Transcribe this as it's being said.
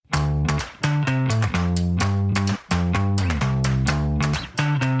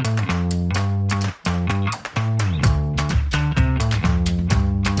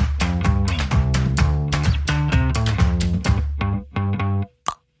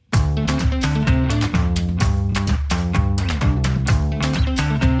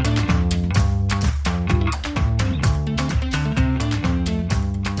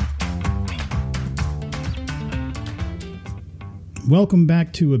Welcome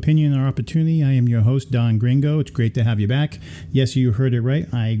back to Opinion or Opportunity. I am your host, Don Gringo. It's great to have you back. Yes, you heard it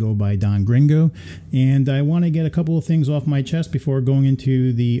right. I go by Don Gringo. And I want to get a couple of things off my chest before going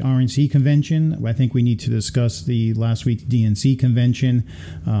into the RNC convention. I think we need to discuss the last week's DNC convention.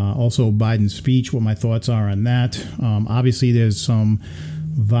 Also, Biden's speech, what my thoughts are on that. Obviously, there's some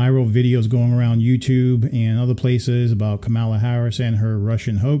viral videos going around YouTube and other places about Kamala Harris and her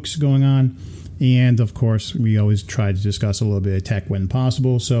Russian hoax going on. And, of course, we always try to discuss a little bit of tech when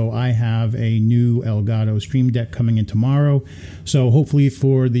possible. So I have a new Elgato Stream Deck coming in tomorrow. So hopefully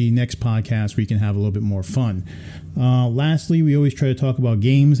for the next podcast, we can have a little bit more fun. Lastly, we always try to talk about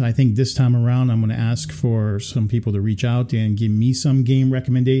games. I think this time around, I'm going to ask for some people to reach out and give me some game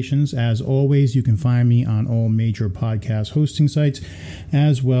recommendations. As always, you can find me on all major podcast hosting sites,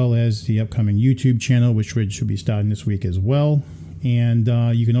 as well as the upcoming YouTube channel, which should be starting this week as well. And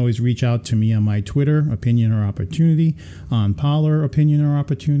you can always reach out to me on my Twitter, Opinion or Opportunity, on Parler, Opinion or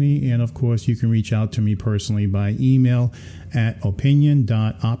Opportunity. And, of course, you can reach out to me personally by email at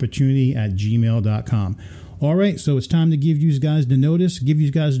opinion.opportunity@gmail.com. All right, so it's time to give you guys the notice, give you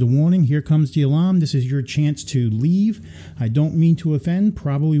guys the warning. Here comes the alarm. This is your chance to leave. I don't mean to offend,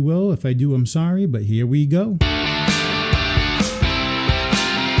 probably will. If I do, I'm sorry, but here we go.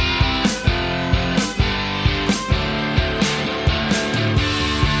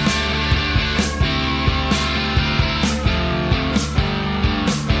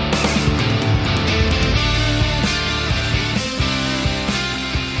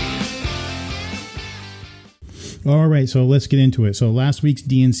 All right, so let's get into it. So last week's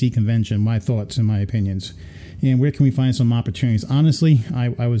DNC convention, my thoughts and my opinions. And where can we find some opportunities? Honestly,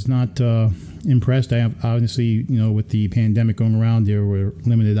 I was not impressed. I have, obviously, with the pandemic going around, there were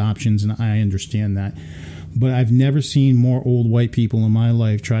limited options, and I understand that. But I've never seen more old white people in my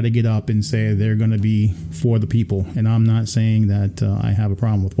life try to get up and say they're going to be for the people. And I'm not saying that I have a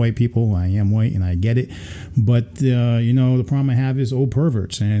problem with white people. I am white, and I get it. But, the problem I have is old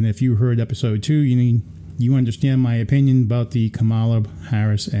perverts. And if you heard episode 2, you understand my opinion about the Kamala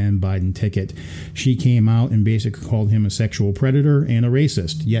Harris and Biden ticket. She came out and basically called him a sexual predator and a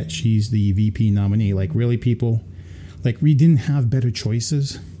racist, yet she's the VP nominee. Like, really, people? Like, we didn't have better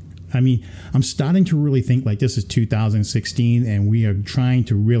choices? I mean, I'm starting to really think like this is 2016 and we are trying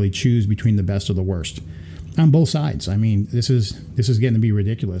to really choose between the best or the worst on both sides. I mean, this is getting to be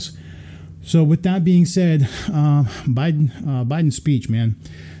ridiculous. So with that being said, Biden's speech, man.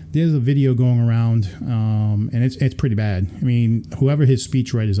 There's a video going around, and it's pretty bad. I mean, whoever his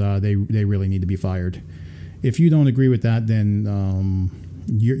speechwriters are, they really need to be fired. If you don't agree with that, then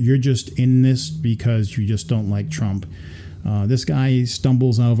you're just in this because you just don't like Trump. This guy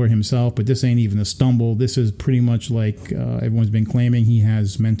stumbles over himself, but this ain't even a stumble. This is pretty much like everyone's been claiming he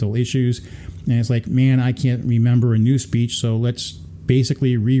has mental issues. And it's like, man, I can't remember a new speech, so let's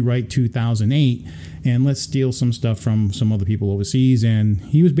basically rewrite 2008 and let's steal some stuff from some other people overseas. And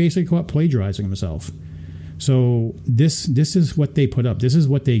he was basically caught plagiarizing himself. So this is what they put up. This is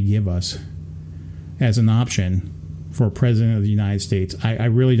what they give us as an option for president of the United States. I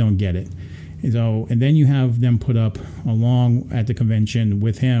really don't get it. So, and then you have them put up along at the convention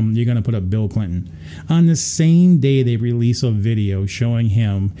with him. You're going to put up Bill Clinton. On the same day, they release a video showing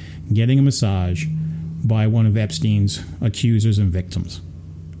him getting a massage by one of Epstein's accusers and victims.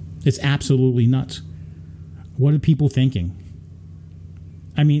 It's absolutely nuts. What are people thinking?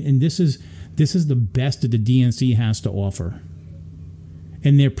 I mean, and this is the best that the DNC has to offer,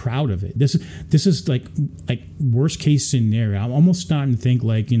 and they're proud of it. This is like worst case scenario. I'm almost starting to think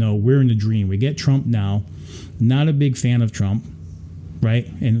like, we're in a dream. We get Trump now. Not a big fan of Trump, right?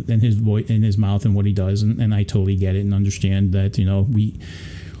 And his voice in his mouth and what he does, and I totally get it and understand that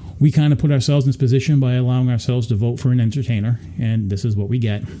we kind of put ourselves in this position by allowing ourselves to vote for an entertainer, and this is what we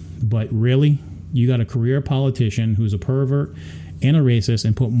get. But really, you got a career politician who's a pervert and a racist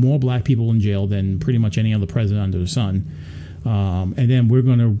and put more black people in jail than pretty much any other president under the sun. And then we're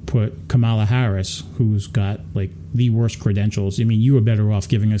going to put Kamala Harris, who's got like the worst credentials. I mean, you were better off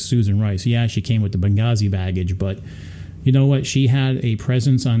giving us Susan Rice. Yeah, she came with the Benghazi baggage, but you know what? She had a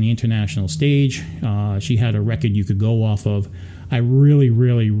presence on the international stage. She had a record you could go off of. I really,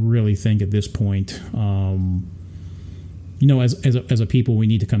 really, really think at this point, as a people, we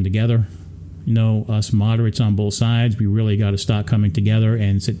need to come together. Us moderates on both sides, we really got to start coming together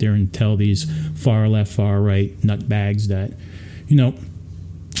and sit there and tell these far left, far right nutbags that,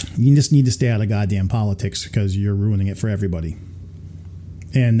 you just need to stay out of goddamn politics because you're ruining it for everybody.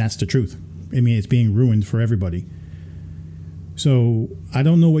 And that's the truth. I mean, it's being ruined for everybody. So I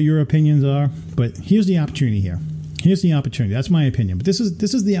don't know what your opinions are, but here's the opportunity here. Here's the opportunity. That's my opinion. But this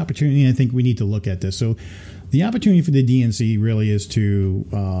is the opportunity, and I think we need to look at this. So the opportunity for the DNC really is to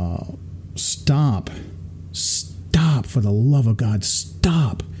stop, for the love of God,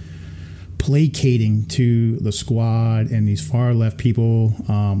 stop placating to the squad and these far left people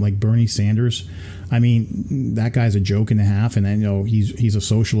like Bernie Sanders. I mean, that guy's a joke and a half, and I know he's a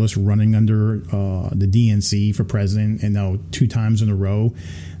socialist running under the DNC for president, and now 2 times in a row.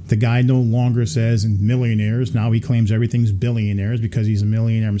 The guy no longer says millionaires. Now he claims everything's billionaires because he's a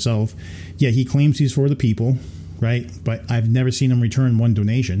millionaire himself. Yeah, he claims he's for the people, right? But I've never seen him return one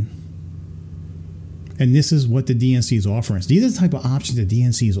donation. And this is what the DNC is offering us. These are the type of options the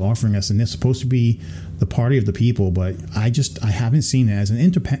DNC is offering us, and they're supposed to be the party of the people. But I haven't seen it as an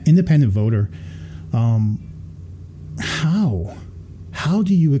independent voter. How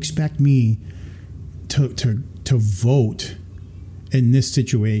do you expect me to vote in this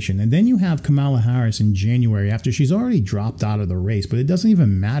situation? And then you have Kamala Harris in January after she's already dropped out of the race, but it doesn't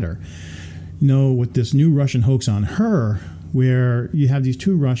even matter. With this new Russian hoax on her, where you have these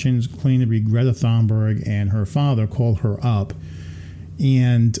 2 Russians claiming to be Greta Thunberg and her father call her up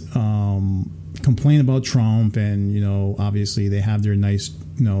and complain about Trump, and obviously they have their nice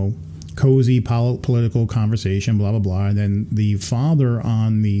cozy political conversation, blah blah blah. And then the father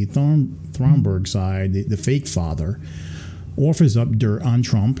on the Thunberg side, the fake father, offers up dirt on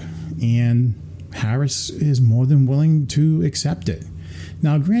Trump, and Harris is more than willing to accept it.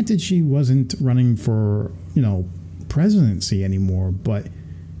 Now, granted, she wasn't running for presidency anymore, but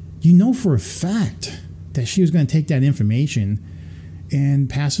for a fact that she was going to take that information and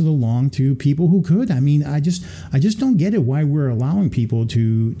pass it along to people who could. I mean, I just don't get it why we're allowing people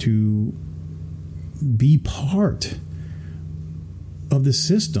to be part of the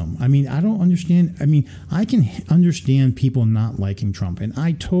system. I mean, I don't understand. I mean, I can understand people not liking Trump, and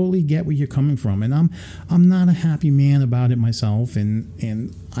I totally get where you're coming from. And I'm not a happy man about it myself,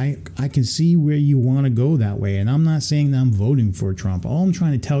 and I can see where you want to go that way. And I'm not saying that I'm voting for Trump. All I'm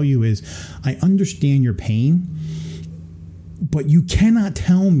trying to tell you is I understand your pain, but you cannot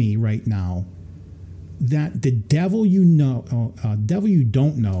tell me right now that the devil devil you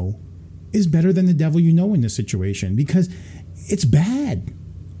don't know is better than the devil you know in this situation, because it's bad.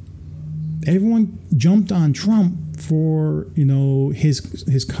 Everyone jumped on Trump for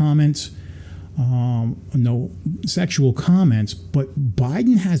his comments, sexual comments, but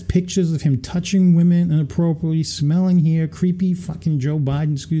Biden has pictures of him touching women inappropriately, smelling hair, creepy fucking Joe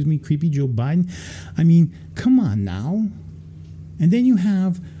Biden. Creepy Joe Biden. I mean, come on now. And then you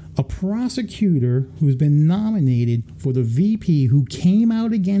have a prosecutor who's been nominated for the VP who came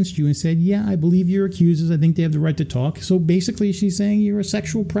out against you and said, yeah, I believe your accusers. I think they have the right to talk. So basically she's saying you're a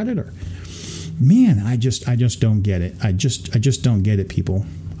sexual predator. Man, I just don't get it. I just don't get it, people.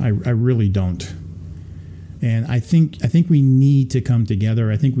 I really don't. And I think we need to come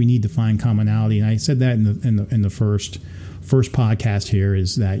together. I think we need to find commonality. And I said that in the first podcast here,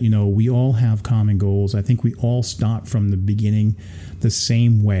 is that we all have common goals. I think we all start from the beginning the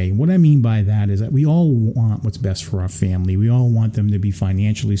same way. What I mean by that is that we all want what's best for our family. We all want them to be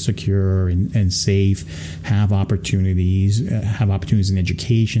financially secure and safe, have opportunities in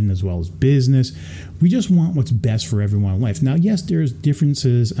education as well as business. We just want what's best for everyone in life. Now, yes, there's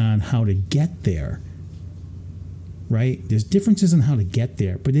differences on how to get there. Right? There's differences in how to get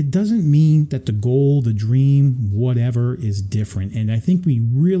there, but it doesn't mean that the goal, the dream, whatever is different. And I think we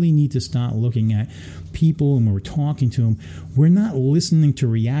really need to start looking at people, and when we're talking to them, we're not listening to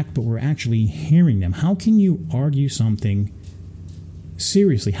react, but we're actually hearing them. How can you argue something?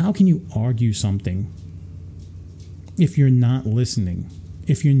 Seriously, how can you argue something if you're not listening?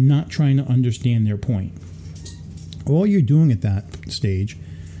 If you're not trying to understand their point? All you're doing at that stage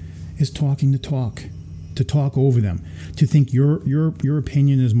is talking to talk over them, to think your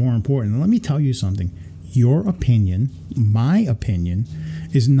opinion is more important. And let me tell you something. Your opinion, my opinion,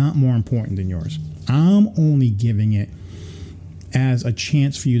 is not more important than yours. I'm only giving it as a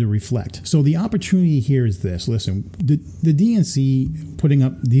chance for you to reflect. So the opportunity here is this. Listen, the DNC putting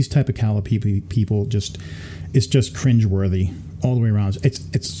up these type of caliber people it's just cringeworthy all the way around.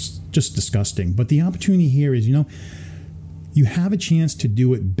 It's just disgusting. But the opportunity here is, you have a chance to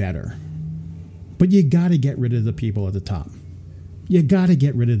do it better. But you got to get rid of the people at the top. You got to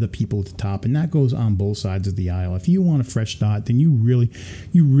get rid of the people at the top, and that goes on both sides of the aisle. If you want a fresh start, then you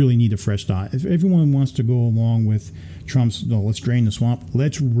really need a fresh start. If everyone wants to go along with Trump's, let's drain the swamp,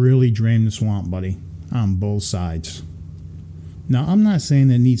 let's really drain the swamp, buddy, on both sides. Now, I'm not saying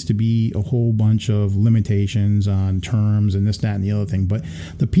there needs to be a whole bunch of limitations on terms and this, that, and the other thing, but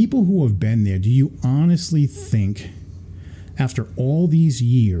the people who have been there, do you honestly think, after all these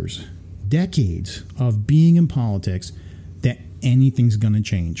years, decades of being in politics that anything's going to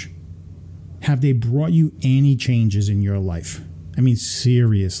change? Have they brought you any changes in your life? I mean,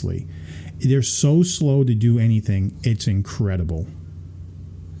 seriously. They're so slow to do anything. It's incredible.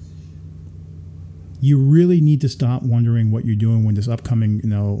 You really need to stop wondering what you're doing when this upcoming,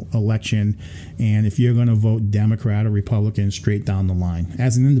 election, and if you're going to vote Democrat or Republican straight down the line.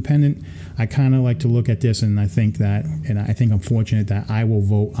 As an independent, I kind of like to look at this, and I think I'm fortunate that I will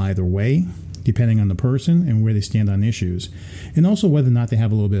vote either way, depending on the person and where they stand on issues, and also whether or not they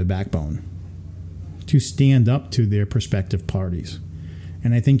have a little bit of backbone to stand up to their prospective parties.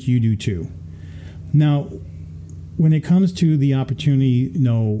 And I think you do too. Now, when it comes to the opportunity,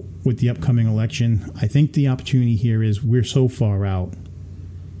 with the upcoming election, I think the opportunity here is we're so far out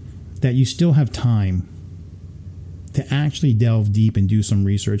that you still have time to actually delve deep and do some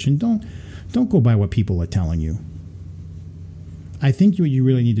research, and don't go by what people are telling you. I think what you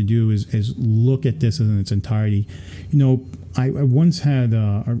really need to do is look at this in its entirety. I once had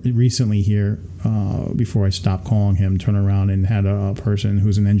recently here, before I stopped calling him, turn around and had a person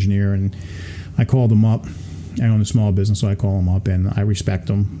who's an engineer, and I called him up. I own a small business, so I call him up, and I respect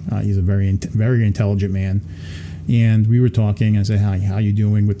him. He's a very, very intelligent man. And we were talking. I said, how you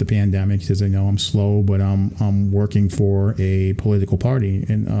doing with the pandemic? He says, I know I'm slow, but I'm working for a political party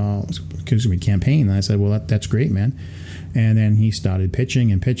and campaign. And I said, well, that's great, man. And then he started pitching.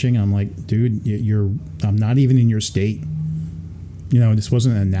 I'm like, dude, I'm not even in your state. This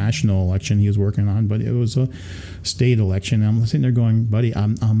wasn't a national election he was working on, but it was a state election. And I'm sitting there going, buddy,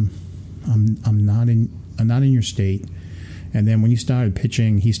 I'm not in your state. And then when he started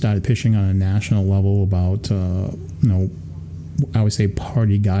pitching on a national level about, I would say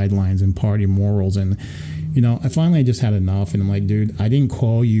party guidelines and party morals. And, I finally just had enough. And I'm like, dude, I didn't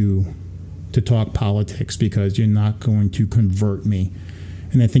call you to talk politics because you're not going to convert me.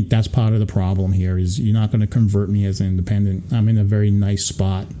 And I think that's part of the problem here is you're not going to convert me as an independent. I'm in a very nice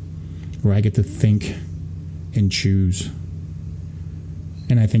spot where I get to think and choose.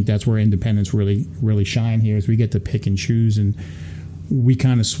 And I think that's where independents really, really shine here is we get to pick and choose, and we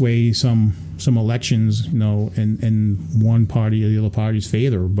kind of sway some elections, in one party or the other party's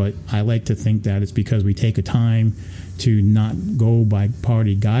favor. But I like to think that it's because we take a time to not go by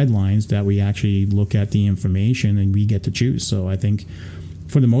party guidelines that we actually look at the information and we get to choose. So I think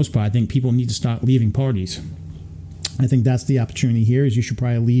for the most part, I think people need to start leaving parties. I think that's the opportunity here is you should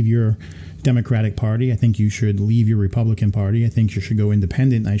probably leave your Democratic Party. I think you should leave your Republican Party. I think you should go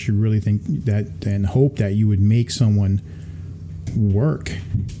independent. I should really think that and hope that you would make someone work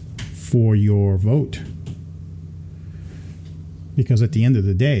for your vote. Because at the end of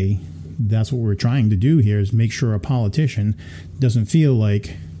the day, that's what we're trying to do here is make sure a politician doesn't feel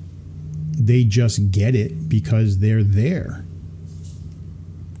like they just get it because they're there.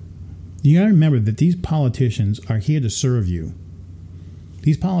 You got to remember that these politicians are here to serve you.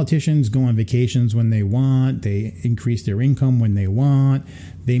 These politicians go on vacations when they want. They increase their income when they want.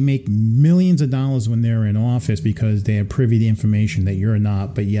 They make millions of dollars when they're in office because they are privy to information that you're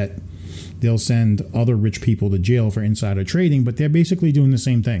not, but yet they'll send other rich people to jail for insider trading, but they're basically doing the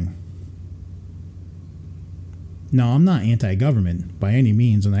same thing. Now, I'm not anti-government by any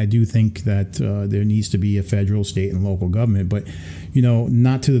means, and I do think that there needs to be a federal, state, and local government, but,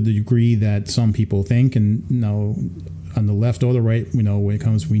 not to the degree that some people think, and, on the left or the right, when it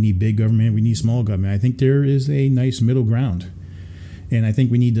comes, we need big government, we need small government. I think there is a nice middle ground, and I think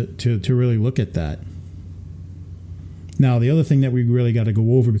we need to really look at that. Now, the other thing that we really got to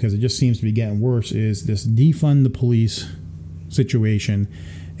go over, because it just seems to be getting worse, is this defund the police situation.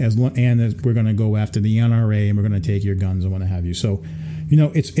 And we're going to go after the NRA and we're going to take your guns and what have you. So,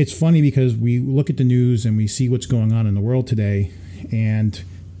 it's funny because we look at the news and we see what's going on in the world today. And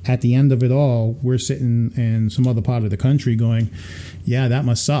at the end of it all, we're sitting in some other part of the country going, yeah, that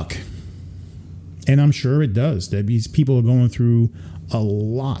must suck. And I'm sure it does. That these people are going through a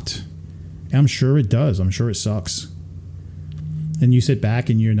lot. I'm sure it does. I'm sure it sucks. And you sit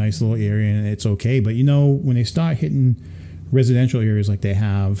back in your nice little area and it's okay. But, when they start hitting residential areas like they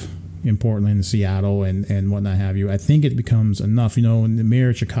have in Portland and Seattle and whatnot have you, I think it becomes enough. And the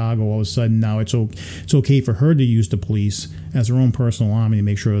mayor of Chicago, all of a sudden now it's okay for her to use the police as her own personal army to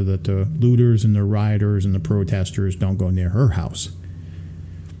make sure that the looters and the rioters and the protesters don't go near her house.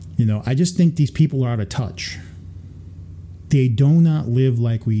 I just think these people are out of touch. They do not live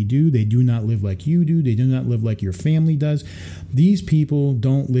like we do. They do not live like you do. They do not live like your family does. These people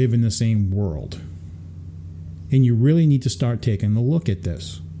don't live in the same world. And you really need to start taking a look at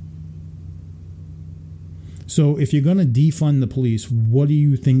this. So if you're going to defund the police, what do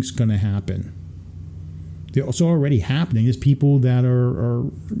you think's going to happen? It's already happening. There's people that are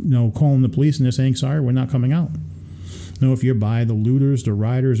calling the police and they're saying, sorry, we're not coming out. If you're by the looters, the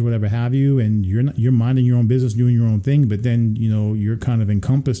rioters, whatever have you, and you're minding your own business, doing your own thing, but then, you're kind of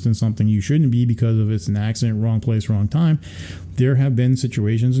encompassed in something you shouldn't be because of it's an accident, wrong place, wrong time. There have been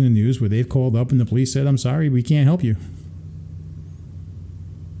situations in the news where they've called up and the police said, I'm sorry, we can't help you.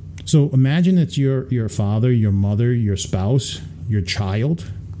 So imagine it's your father, your mother, your spouse, your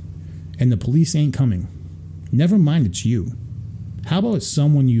child, and the police ain't coming. Never mind it's you. How about it's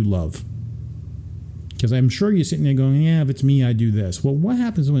someone you love? Because I'm sure you're sitting there going, yeah, if it's me, I do this. Well, what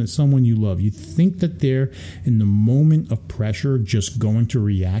happens when it's someone you love? You think that they're, in the moment of pressure, just going to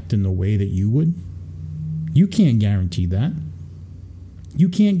react in the way that you would? You can't guarantee that. You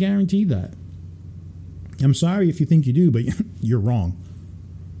can't guarantee that. I'm sorry if you think you do, but you're wrong.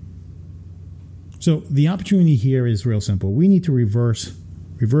 So the opportunity here is real simple. We need to reverse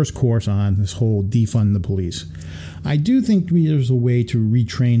course on this whole defund the police. I do think there's a way to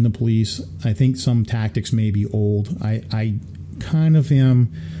retrain the police. I think some tactics may be old. I kind of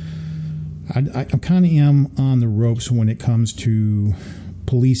am on the ropes when it comes to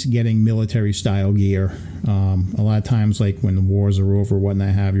police getting military style gear. A lot of times, like when the wars are over,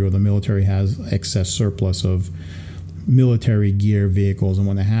 whatnot have you, or the military has excess surplus of military gear, vehicles, and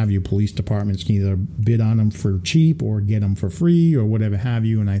what have you, police departments can either bid on them for cheap or get them for free or whatever have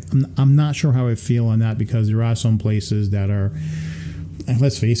you. And I'm not sure how I feel on that, because there are some places that are,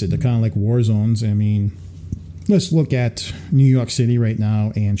 let's face it, they're kind of like war zones. I mean, let's look at New York City right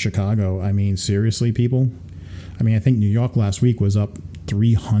now and Chicago. I mean, seriously, people. I mean, I think New York last week was up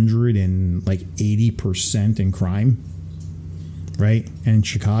 380% in crime, right? And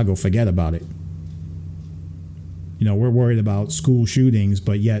Chicago, forget about it. We're worried about school shootings,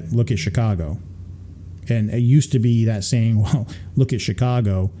 but yet look at Chicago. And it used to be that saying, well, look at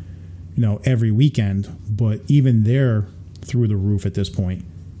Chicago, every weekend. But even they're through the roof at this point.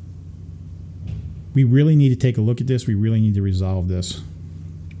 We really need to take a look at this. We really need to resolve this.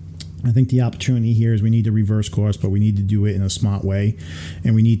 I think the opportunity here is we need to reverse course, but we need to do it in a smart way.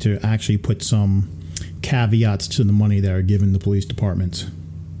 And we need to actually put some caveats to the money that are given to police departments.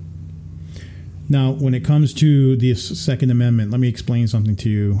 Now, when it comes to the Second Amendment, let me explain something to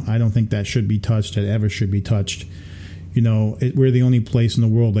you. I don't think that should be touched, that ever should be touched. We're the only place in the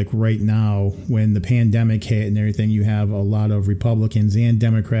world, like right now, when the pandemic hit and everything, you have a lot of Republicans and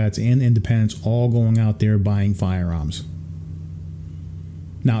Democrats and independents all going out there buying firearms.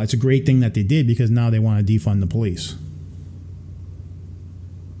 Now, it's a great thing that they did, because now they want to defund the police.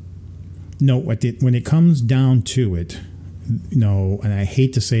 No, when it comes down to it, and I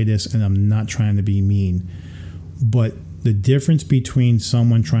hate to say this, and I'm not trying to be mean, but the difference between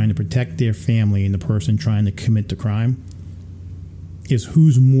someone trying to protect their family and the person trying to commit the crime is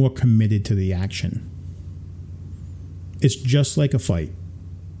who's more committed to the action. It's just like a fight.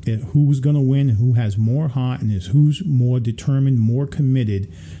 Who's going to win, who has more heart, and who's more determined, more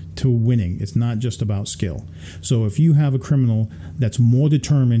committed to winning. It's not just about skill. So if you have a criminal that's more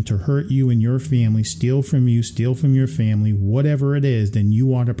determined to hurt you and your family, steal from you, steal from your family, whatever it is, then you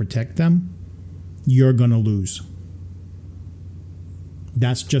want to protect them, you're going to lose.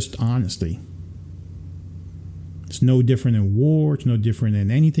 That's just honesty. It's no different in war. It's no different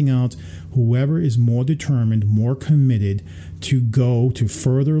than anything else. Whoever is more determined, more committed to go to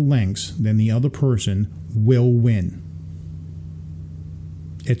further lengths than the other person will win.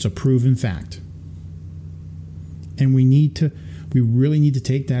 It's a proven fact. And we really need to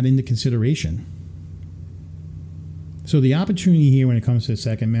take that into consideration. So the opportunity here when it comes to the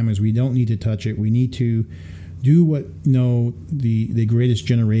Second Amendment is we don't need to touch it. We need to do what the greatest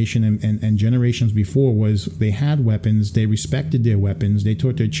generation and generations before was. They had weapons. They respected their weapons. They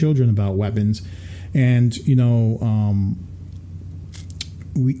taught their children about weapons. And,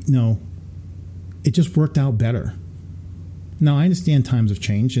 it just worked out better. Now, I understand times have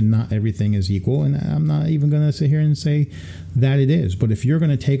changed and not everything is equal, and I'm not even going to sit here and say that it is. But if you're going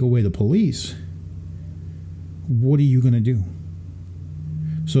to take away the police, what are you going to do?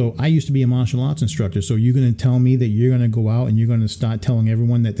 So I used to be a martial arts instructor, so you're going to tell me that you're going to go out and you're going to start telling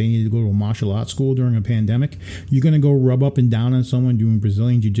everyone that they need to go to a martial arts school during a pandemic? You're going to go rub up and down on someone doing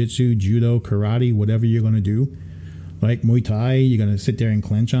Brazilian Jiu-Jitsu, Judo, Karate, whatever you're going to do? Like Muay Thai, you're going to sit there and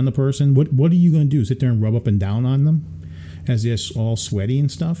clench on the person? What are you going to do? Sit there and rub up and down on them as they're all sweaty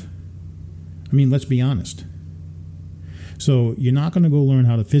and stuff? I mean, let's be honest. So you're not going to go learn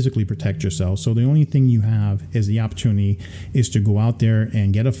how to physically protect yourself. So the only thing you have is the opportunity is to go out there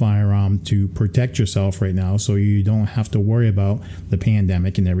and get a firearm to protect yourself right now, so you don't have to worry about the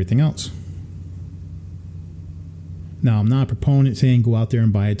pandemic and everything else. Now, I'm not a proponent saying go out there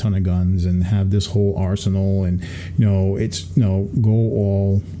and buy a ton of guns and have this whole arsenal and, it's, go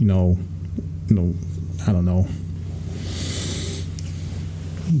all, I don't know,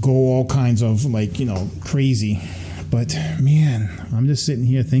 go all kinds of crazy. But man, I'm just sitting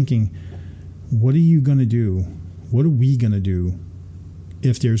here thinking, what are you going to do? What are we going to do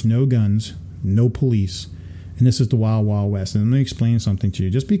if there's no guns, no police, and this is the Wild Wild West? And let me explain something to you.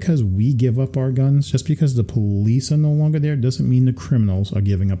 Just because we give up our guns, just because the police are no longer there, doesn't mean the criminals are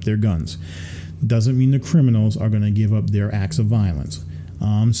giving up their guns. Doesn't mean the criminals are going to give up their acts of violence.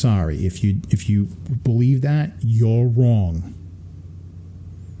 I'm sorry. If you believe that, you're wrong.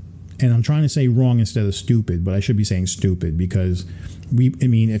 And I'm trying to say wrong instead of stupid, but I should be saying stupid because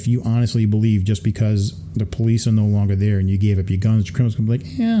if you honestly believe just because the police are no longer there and you gave up your guns, the criminals can be like,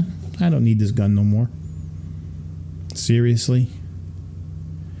 yeah, I don't need this gun no more. Seriously?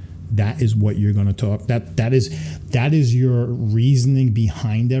 That is what you're going to talk. That is your reasoning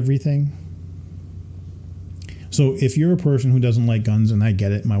behind everything. So if you're a person who doesn't like guns, and I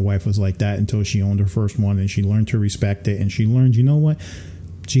get it, my wife was like that until she owned her first one and she learned to respect it, and she learned, you know what?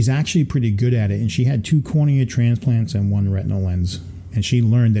 She's actually pretty good at it, and she had 2 cornea transplants and 1 retinal lens, and she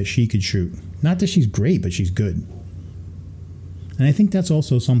learned that she could shoot. Not that she's great, but she's good. And I think that's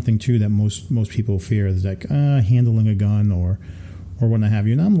also something too that most people fear is like handling a gun or what have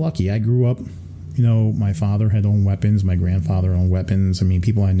you. And I'm lucky. I grew up, my father had owned weapons, my grandfather owned weapons. I mean,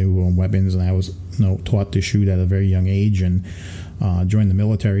 people I knew owned weapons, and I was taught to shoot at a very young age and joined the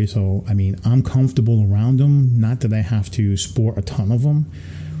military. So I mean, I'm comfortable around them. Not that I have to sport a ton of them.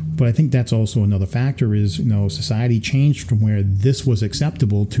 But I think that's also another factor is, society changed from where this was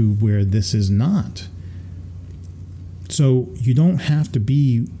acceptable to where this is not. So you don't have to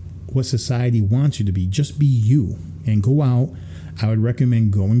be what society wants you to be. Just be you and go out. I would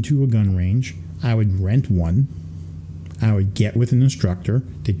recommend going to a gun range. I would rent one. I would get with an instructor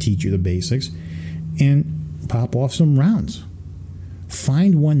to teach you the basics and pop off some rounds.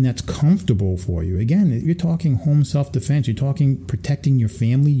 Find one that's comfortable for you. Again, you're talking home self-defense. You're talking protecting your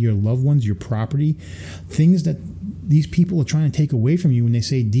family, your loved ones, your property, things that these people are trying to take away from you when they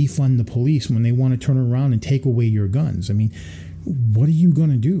say defund the police, when they want to turn around and take away your guns. I mean, what are you going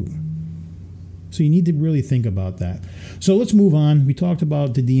to do? So you need to really think about that. So let's move on. We talked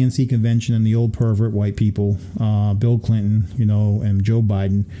about the DNC convention and the old pervert white people, Bill Clinton, and Joe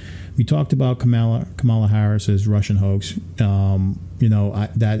Biden. We talked about Kamala Harris's Russian hoax.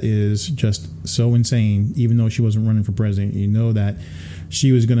 That is just so insane. Even though she wasn't running for president, that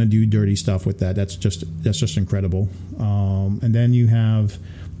she was going to do dirty stuff with that. That's just incredible. And then you have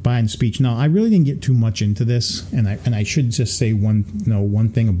Biden's speech. Now, I really didn't get too much into this, and I should just say one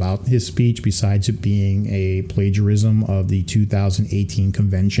thing about his speech besides it being a plagiarism of the 2018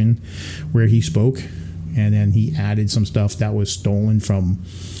 convention where he spoke, and then he added some stuff that was stolen from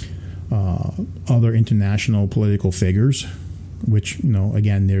other international political figures, which,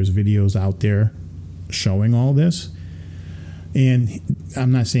 again, there's videos out there showing all this. And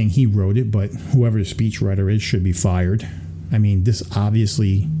I'm not saying he wrote it, but whoever the speechwriter is should be fired. I mean, this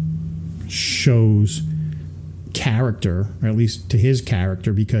obviously shows character, or at least to his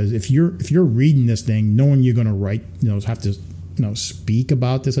character, because if you're reading this thing, knowing you're going to write, have to, speak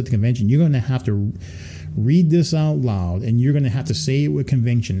about this at the convention, you're going to have to read this out loud, and you're going to have to say it with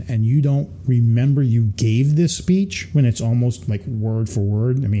conviction, and you don't remember you gave this speech when it's almost like word for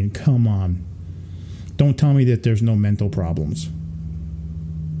word. I mean, come on. Don't tell me that there's no mental problems.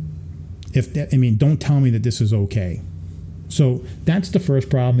 Don't tell me that this is okay. So that's the first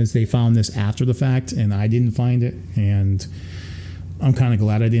problem, is they found this after the fact, and I didn't find it, and I'm kind of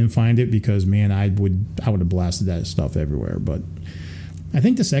glad I didn't find it because, man, I would have blasted that stuff everywhere. But I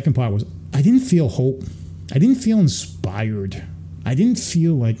think the second part was I didn't feel hope. I didn't feel inspired. I didn't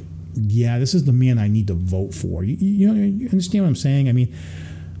feel like, yeah, this is the man I need to vote for. You understand what I'm saying? I mean,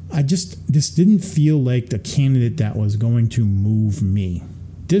 this didn't feel like the candidate that was going to move me.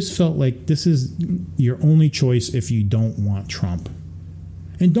 This felt like this is your only choice if you don't want Trump.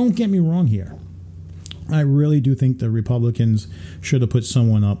 And don't get me wrong here. I really do think the Republicans should have put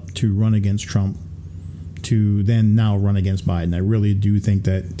someone up to run against Trump to then now run against Biden. I really do think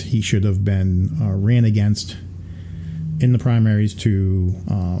that he should have been ran against in the primaries to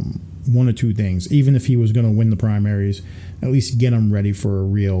one or two things. Even if he was going to win the primaries, at least get him ready for a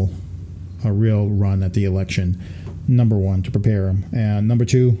real run at the election. Number one, to prepare him. And number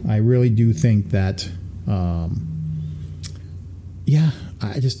two, I really do think that,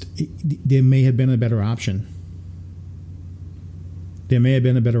 there may have been a better option. There may have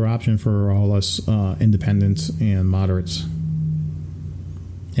been a better option for all us independents and moderates.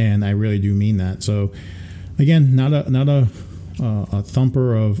 And I really do mean that. So, again, not a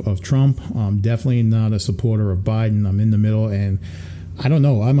thumper of Trump. I'm definitely not a supporter of Biden. I'm in the middle, and I don't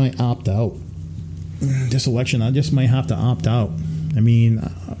know. I might opt out this election. I just might have to opt out. I mean,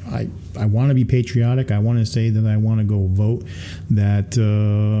 I want to be patriotic. I want to say that I want to go vote, that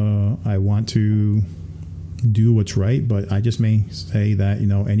I want to do what's right. But I just may say that,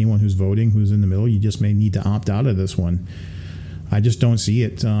 anyone who's voting, who's in the middle, you just may need to opt out of this one. I just don't see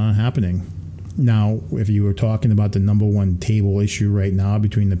it happening. Now, if you were talking about the number one table issue right now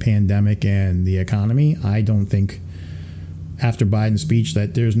between the pandemic and the economy, I don't think after Biden's speech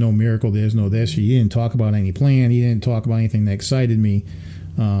that there's no miracle, there's no this. He didn't talk about any plan. He didn't talk about anything that excited me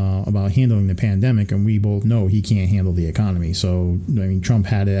about handling the pandemic, and we both know he can't handle the economy. So, Trump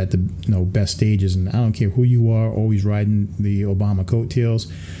had it at the best stages, and I don't care who you are, always riding the Obama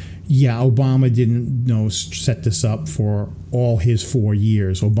coattails. Yeah, Obama didn't set this up for all his 4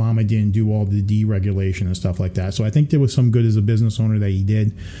 years. Obama didn't do all the deregulation and stuff like that. So I think there was some good as a business owner that he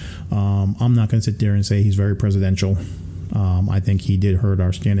did. I'm not going to sit there and say he's very presidential. I think he did hurt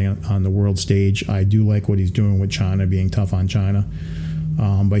our standing on the world stage. I do like what he's doing with China, being tough on China.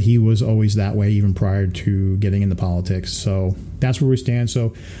 But he was always that way even prior to getting into politics. So that's where we stand.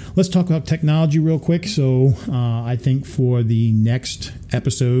 So let's talk about technology real quick. So I think for the next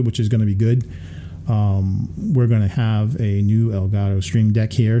episode, which is going to be good, we're going to have a new Elgato Stream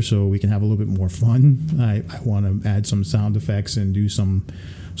Deck here so we can have a little bit more fun. I want to add some sound effects and do some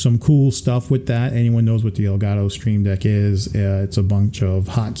cool stuff with that. Anyone knows what the Elgato Stream Deck is? It's a bunch of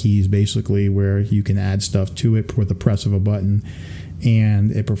hotkeys basically where you can add stuff to it with the press of a button,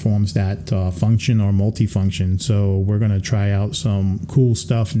 and it performs that function or multifunction. So we're going to try out some cool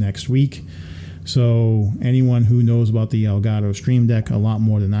stuff next week. So anyone who knows about the Elgato Stream Deck a lot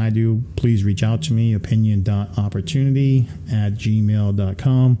more than I do, please reach out to me,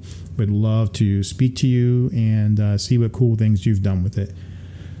 opinion.opportunity@gmail.com. Would love to speak to you and see what cool things you've done with it.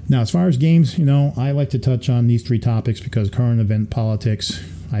 Now, as far as games, I like to touch on these three topics because current event politics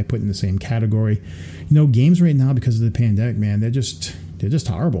I put in the same category. Games right now, because of the pandemic, man, they're just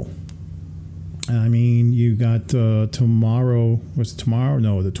horrible. I mean, you got tomorrow. What's tomorrow?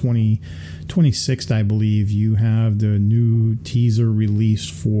 No, the 26th, I believe. You have the new teaser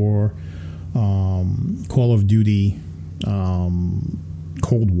released for Call of Duty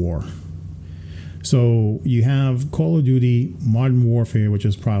Cold War. So you have Call of Duty Modern Warfare, which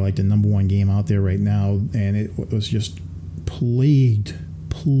is probably like the number one game out there right now, and it was just plagued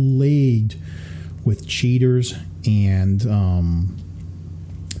with cheaters and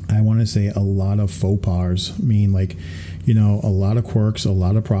I want to say a lot of faux pas. I mean, a lot of quirks, a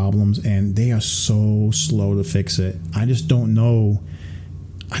lot of problems, and they are so slow to fix it. I just don't know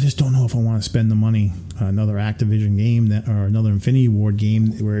if I want to spend the money on another Activision game or another Infinity Ward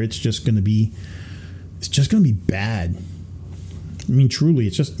game where it's just going to be bad. I mean,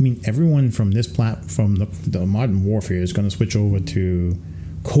 truly, everyone from this from the Modern Warfare is going to switch over to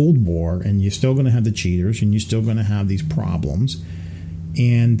Cold War, and you're still going to have the cheaters, and you're still going to have these problems,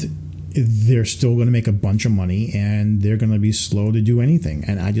 and they're still going to make a bunch of money, and they're going to be slow to do anything.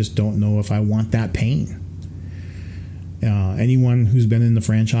 And I just don't know if I want that pain. Anyone who's been in the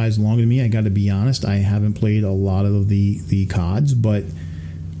franchise longer than me, I got to be honest, I haven't played a lot of the CODs, but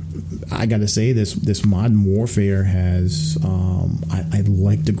I got to say this Modern Warfare has I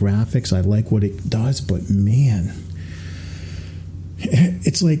like the graphics, I like what it does, but man,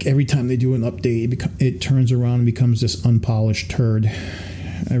 it's like every time they do an update, it turns around and becomes this unpolished turd.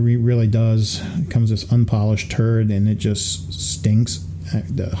 It really does. It becomes this unpolished turd, and it just stinks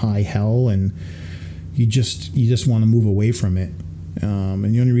at the high hell, and you just want to move away from it.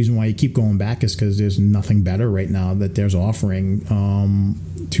 And the only reason why you keep going back is because there's nothing better right now that there's offering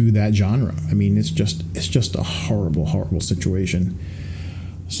to that genre. I mean, it's just a horrible situation.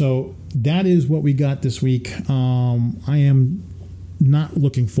 So that is what we got this week. I am not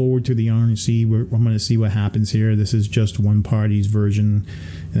looking forward to the RNC. I'm going to see what happens here. This is just one party's version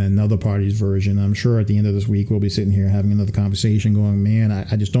and another party's version. I'm sure at the end of this week we'll be sitting here having another conversation going, man,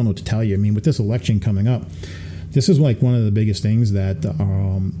 I just don't know what to tell you. I mean, with this election coming up, this is like one of the biggest things that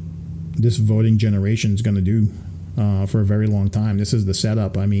this voting generation is going to do for a very long time. This is the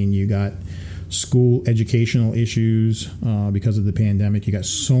setup. I mean, you got school educational issues because of the pandemic. You got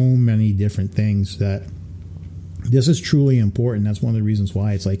so many different things that this is truly important. That's one of the reasons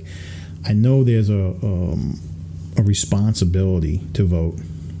why it's like, I know there's a responsibility to vote,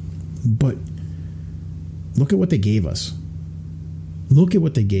 but look at what they gave us. Look at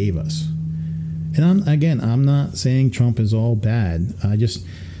what they gave us. And I'm not saying Trump is all bad. I just,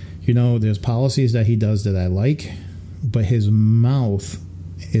 there's policies that he does that I like, but his mouth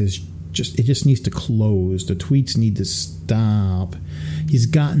is it just needs to close. The tweets need to stop. He's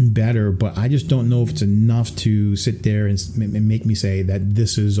gotten better, but I just don't know if it's enough to sit there and make me say that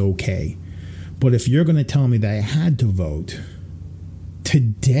this is okay. But if you're going to tell me that I had to vote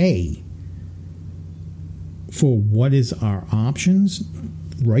today for what is our options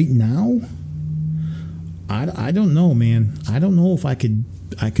right now, I don't know, man. I don't know if I could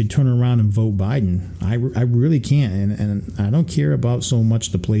turn around and vote Biden. I really can't. And I don't care about so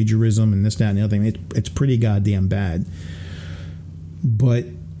much the plagiarism and this, that, and the other thing. It's pretty goddamn bad. But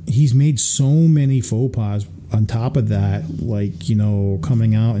he's made so many faux pas on top of that, like, you know,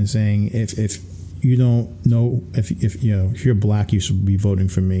 coming out and saying, if you don't know, if you know, if you're black, you should be voting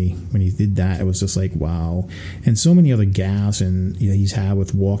for me. When he did that, it was just like, wow. And so many other gaffes, and you know, he's had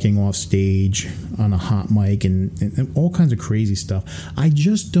with walking off stage on a hot mic and all kinds of crazy stuff. I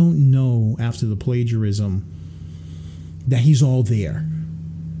just don't know, after the plagiarism, that he's all there.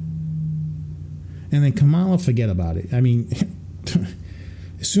 And then Kamala, forget about it. I mean,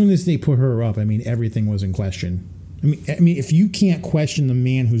 as soon as they put her up, I mean, everything was in question. I mean, if you can't question the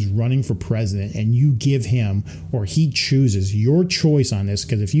man who's running for president and you give him, or he chooses your choice on this,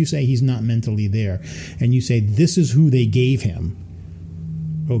 because if you say he's not mentally there and you say this is who they gave him,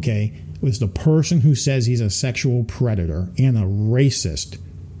 okay, it was the person who says he's a sexual predator and a racist.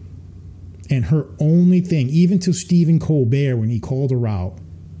 And her only thing, even to Stephen Colbert when he called her out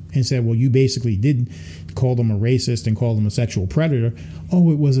and said, well, you basically did call them a racist and call them a sexual predator.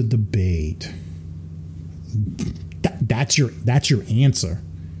 Oh, it was a debate. That's your answer.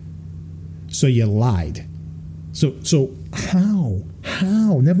 So you lied. So how?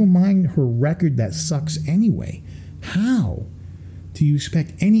 Never mind her record that sucks anyway. How do you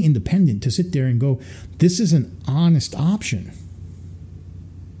expect any independent to sit there and go, this is an honest option?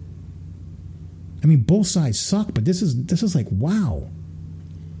 I mean, both sides suck, but this is like, wow.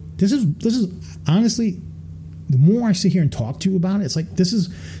 This is honestly, the more I sit here and talk to you about it, it's like this is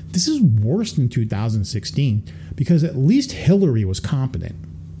worse than 2016, because at least Hillary was competent,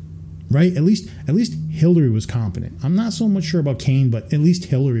 right? At least Hillary was competent. I'm not so much sure about Kane, but at least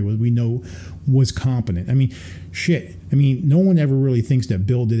Hillary was competent. I mean, shit. I mean, no one ever really thinks that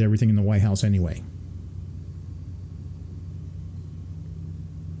Bill did everything in the White House anyway.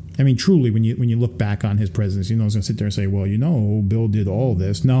 I mean, truly, when you look back on his presidency, no one's going to sit there and say, well, you know, Bill did all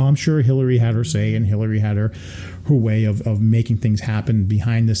this. No, I'm sure Hillary had her say, and Hillary had her way of making things happen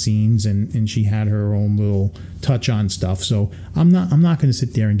behind the scenes, and she had her own little touch on stuff. So I'm not going to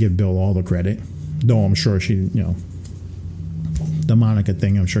sit there and give Bill all the credit, though I'm sure she, you know, the Monica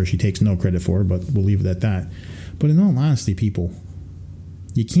thing, I'm sure she takes no credit for, but we'll leave it at that. But in all honesty, people,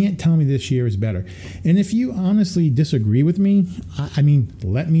 you can't tell me this year is better. And if you honestly disagree with me, I mean,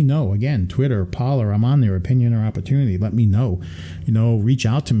 let me know. Again, Twitter, Parler, I'm on there, Opinion or Opportunity. Let me know. You know, reach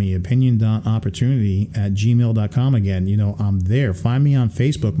out to me, opinion.opportunity@gmail.com. Again, you know, I'm there. Find me on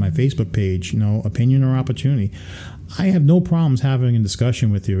Facebook, my Facebook page, you know, Opinion or Opportunity. I have no problems having a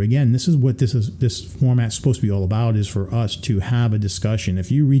discussion with you. Again, this is what this format's supposed to be all about, is for us to have a discussion. If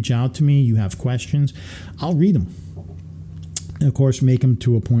you reach out to me, you have questions, I'll read them. And of course, make them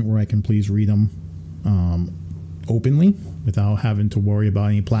to a point where I can please read them openly without having to worry about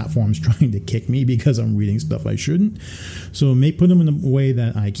any platforms trying to kick me because I'm reading stuff I shouldn't. So put them in a way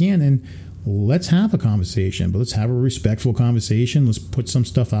that I can, and let's have a conversation. But let's have a respectful conversation. Let's put some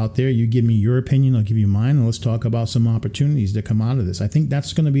stuff out there. You give me your opinion, I'll give you mine, and let's talk about some opportunities that come out of this. I think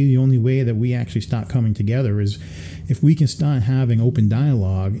that's going to be the only way that we actually start coming together, is if we can start having open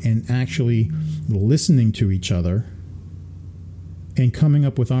dialogue and actually listening to each other and coming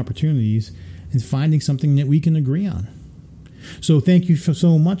up with opportunities and finding something that we can agree on. So thank you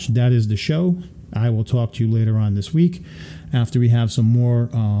so much. That is the show. I will talk to you later on this week after we have some more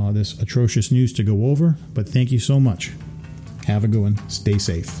this atrocious news to go over. But thank you so much. Have a good one. Stay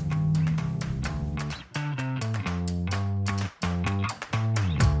safe.